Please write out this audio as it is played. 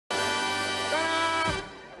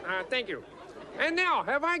Thank you. And now,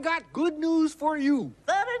 have I got good news for you?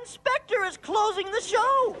 That inspector is closing the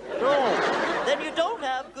show. No. Then you don't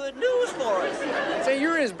have good news for us. Say,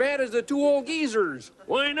 you're as bad as the two old geezers.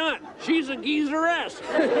 Why not? She's a geezeress.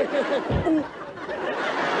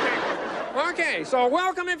 Okay, so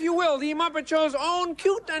welcome, if you will, the Muppet Show's own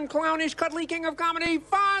cute and clownish cuddly king of comedy,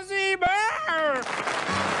 Fozzie Bear!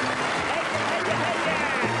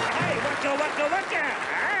 Hey, waka.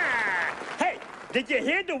 Hey, did you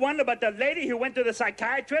hear the one about the lady who went to the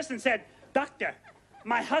psychiatrist and said, "Doctor,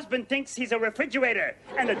 my husband thinks he's a refrigerator."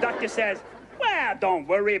 And the doctor says, "Well, don't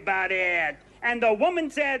worry about it." And the woman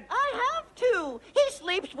said, I have to. He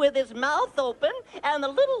sleeps with his mouth open, and the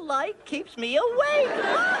little light keeps me awake.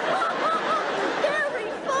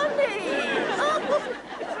 Very funny.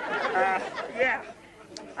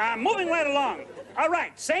 yeah. Moving right along. All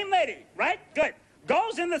right, same lady, right? Good.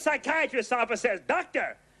 Goes in the psychiatrist's office, says,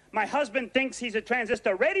 "Doctor, my husband thinks he's a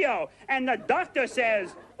transistor radio." And the doctor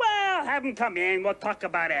says, "Well, have him come in. We'll talk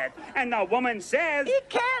about it." And the woman says, He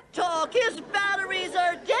can't talk. His batteries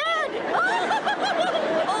are dead.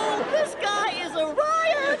 Oh, this guy is a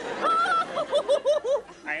riot.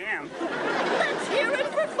 I am. Let's hear it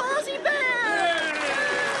for Fozzie Bear.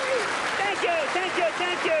 Thank you.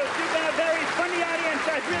 You've been a very funny audience.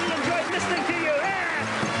 I've really enjoyed listening to you.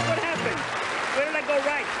 What happened? Where did I go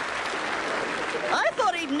right? I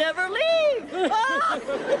thought he'd never leave.